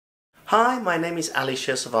Hi, my name is Ali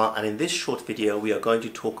Shesavar, and in this short video we are going to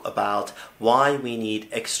talk about why we need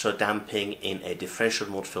extra damping in a differential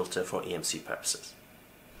mode filter for EMC purposes.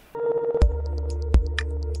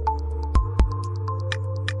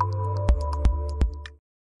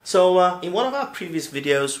 So in one of our previous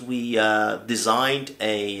videos we designed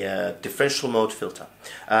a differential mode filter.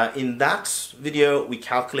 In that video we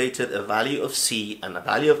calculated a value of C and a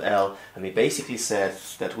value of L, and we basically said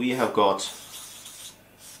that we have got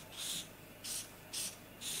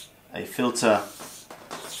a filter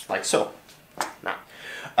like so.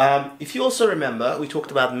 Now, if you also remember, we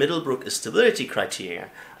talked about Middlebrook stability criteria,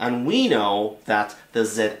 and we know that the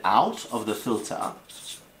Z out of the filter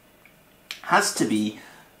has to be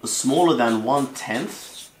smaller than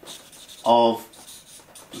 1/10 of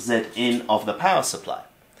Z in of the power supply.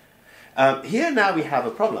 Here now we have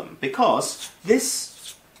a problem because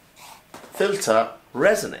this filter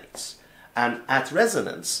resonates, and at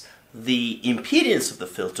resonance the impedance of the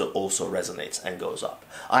filter also resonates and goes up.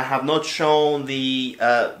 I have not shown the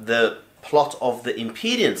plot of the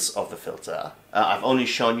impedance of the filter. I've only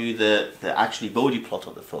shown you the actually body plot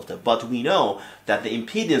of the filter, but we know that the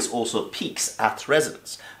impedance also peaks at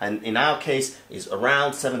resonance, and in our case is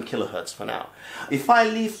around 7 kilohertz for now. If I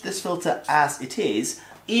leave this filter as it is,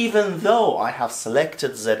 even though I have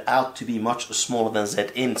selected Z out to be much smaller than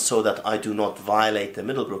Z in so that I do not violate the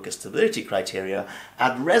Middlebrook stability criteria,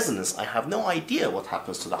 at resonance I have no idea what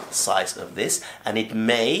happens to the size of this, and it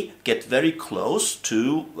may get very close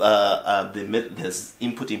to the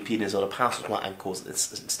input impedance of the power supply and cause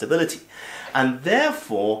its instability. And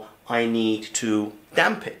therefore I need to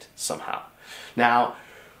damp it somehow. Now,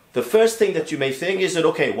 the first thing that you may think is that,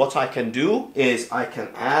 okay, what I can do is I can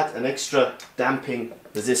add an extra damping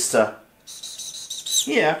resistor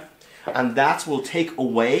here, and that will take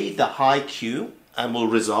away the high Q and will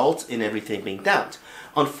result in everything being damped.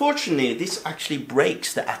 Unfortunately, this actually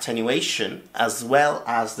breaks the attenuation as well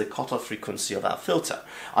as the cutoff frequency of our filter.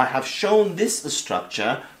 I have shown this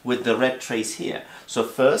structure with the red trace here. So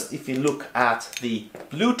first, if you look at the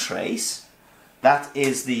blue trace, that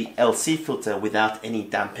is the LC filter without any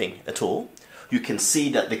damping at all. You can see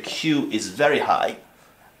that the Q is very high,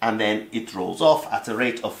 and then it rolls off at a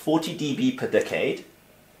rate of 40 dB per decade.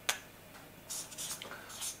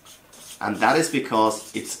 And that is because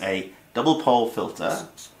it's a double pole filter.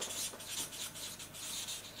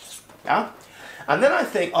 Yeah? And then I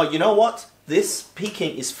think, oh, you know what? This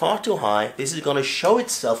peaking is far too high. This is going to show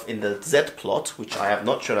itself in the Z plot, which I have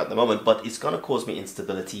not shown at the moment, but it's going to cause me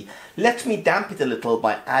instability. Let me damp it a little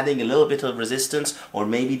by adding a little bit of resistance, or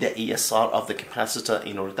maybe the ESR of the capacitor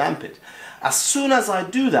in order to damp it. As soon as I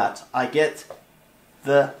do that, I get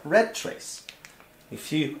the red trace.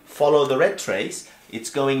 If you follow the red trace, it's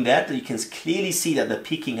going there. You can clearly see that the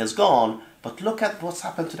peaking has gone, but look at what's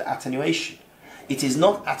happened to the attenuation. It is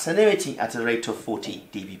not attenuating at a rate of 40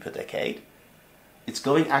 dB per decade. It's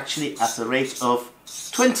going actually at a rate of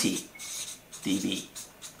 20 dB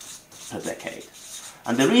per decade.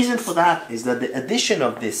 And the reason for that is that the addition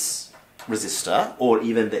of this resistor, or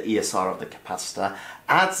even the ESR of the capacitor,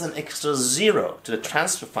 adds an extra 0 to the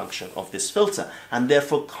transfer function of this filter, and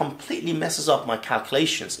therefore completely messes up my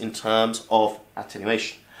calculations in terms of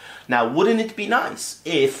attenuation. Now, wouldn't it be nice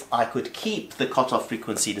if I could keep the cutoff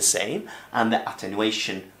frequency the same and the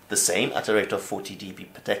attenuation the same at a rate of 40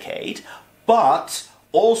 dB per decade, but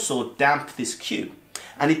also damp this Q?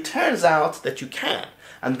 And it turns out that you can.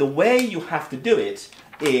 And the way you have to do it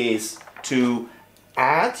is to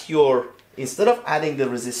add your, instead of adding the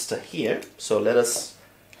resistor here, so let us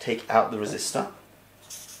take out the resistor.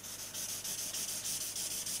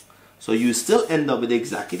 So you still end up with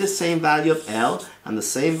exactly the same value of L and the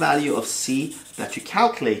same value of C that you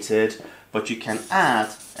calculated, but you can add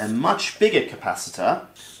a much bigger capacitor,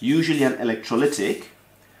 usually an electrolytic,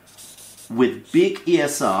 with big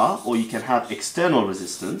ESR, or you can have external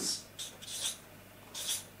resistance.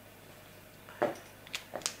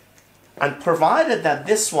 And provided that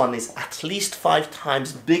this one is at least 5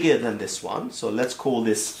 times bigger than this one, so let's call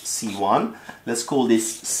this C1, let's call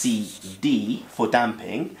this CD for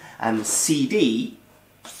damping, and CD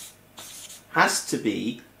has to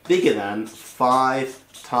be bigger than 5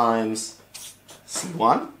 times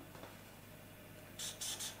C1.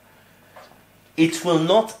 It will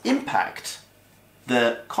not impact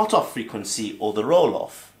the cutoff frequency or the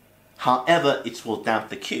roll-off. However, it will damp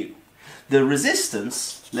the Q. The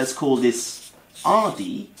resistance, let's call this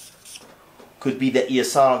RD, could be the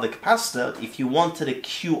ESR of the capacitor. If you wanted a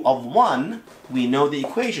Q of 1, we know the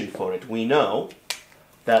equation for it. We know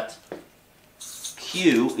that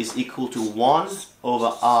Q is equal to 1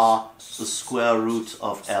 over R, the square root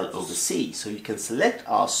of L over C. So you can select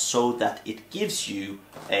R so that it gives you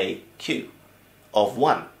a Q of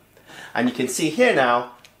 1. And you can see here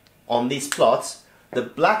now on these plots, the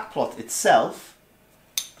black plot itself,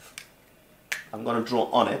 I'm going to draw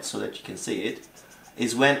on it so that you can see it,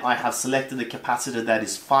 is when I have selected a capacitor that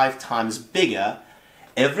is 5 times bigger.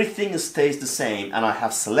 Everything stays the same, and I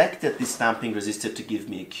have selected this damping resistor to give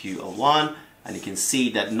me a Q of 1, and you can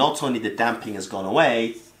see that not only the damping has gone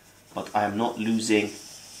away, but I am not losing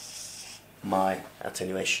my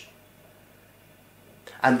attenuation.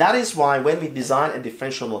 And that is why when we design a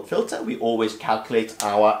differential mode filter, we always calculate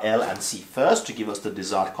our L and C first to give us the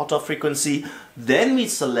desired cutoff frequency. Then we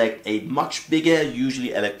select a much bigger, usually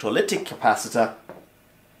electrolytic capacitor,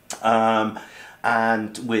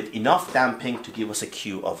 and with enough damping to give us a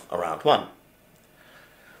Q of around 1.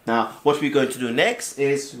 Now, what we're going to do next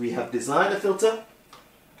is we have designed a filter.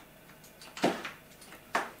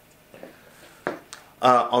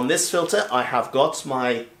 On this filter, I have got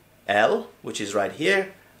my L, which is right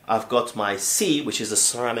here. I've got my C, which is a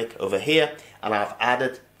ceramic over here, and I've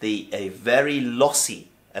added a very lossy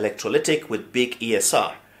electrolytic with big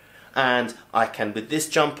ESR. And I can, with this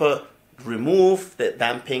jumper, remove the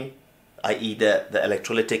damping, i.e. the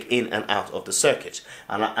electrolytic in and out of the circuit.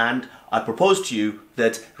 And I propose to you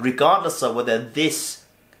that regardless of whether this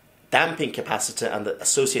damping capacitor and the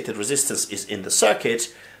associated resistance is in the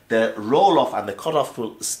circuit, the roll-off and the cutoff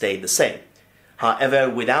will stay the same. However,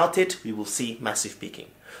 without it, we will see massive peaking.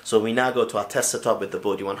 So we now go to our test setup with the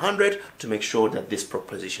Bode 100 to make sure that this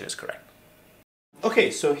proposition is correct.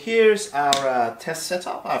 Okay, so here's our test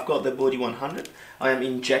setup. I've got the Bode 100. I am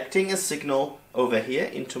injecting a signal over here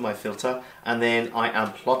into my filter, and then I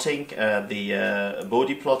am plotting the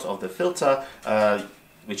Bode plot of the filter,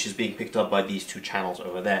 which is being picked up by these two channels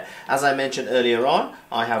over there. As I mentioned earlier on,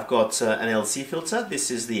 I have got an LC filter. This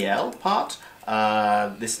is the L part.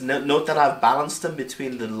 Note that I've balanced them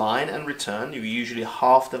between the line and return. You usually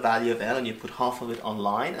half the value of L and you put half of it on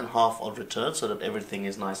line and half on return so that everything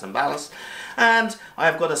is nice and balanced. And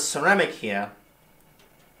I've got a ceramic here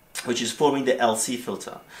which is forming the LC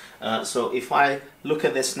filter. So if I look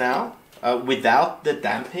at this now, without the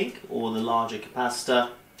damping or the larger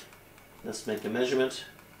capacitor, let's make a measurement,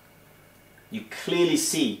 you clearly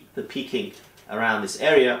see the peaking around this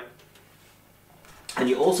area, and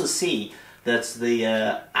you also see that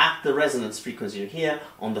at the resonance frequency here,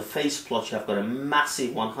 on the phase plot, you have got a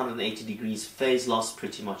massive 180 degrees phase loss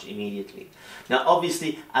pretty much immediately. Now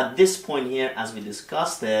obviously at this point here, as we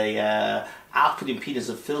discussed, the output impedance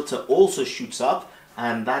of filter also shoots up,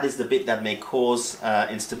 and that is the bit that may cause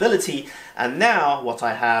instability. And now what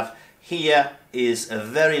I have here is a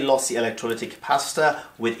very lossy electrolytic capacitor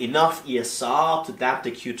with enough ESR to damp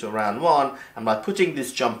the Q to around 1, and by putting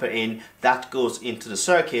this jumper in, that goes into the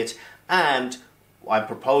circuit, and I'm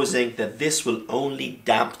proposing that this will only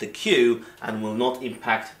damp the Q and will not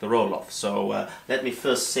impact the roll-off. So let me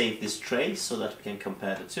first save this trace so that we can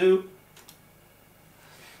compare the two.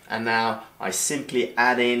 And now I simply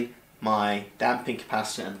add in my damping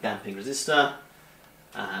capacitor and damping resistor,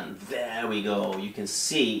 and there we go. You can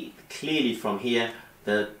see clearly from here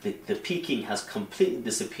that the peaking has completely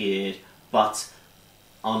disappeared, but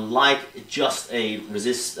unlike just the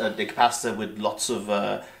capacitor with lots of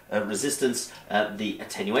resistance, the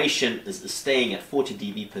attenuation is staying at 40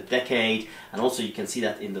 dB per decade, and also you can see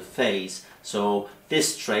that in the phase. So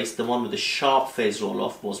this trace, the one with the sharp phase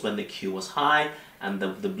roll-off, was when the Q was high, and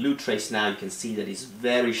the blue trace now you can see that is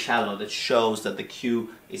very shallow. That shows that the Q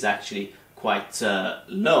is actually quite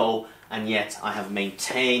low, and yet I have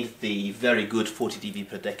maintained the very good 40 dB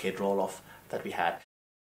per decade roll-off that we had.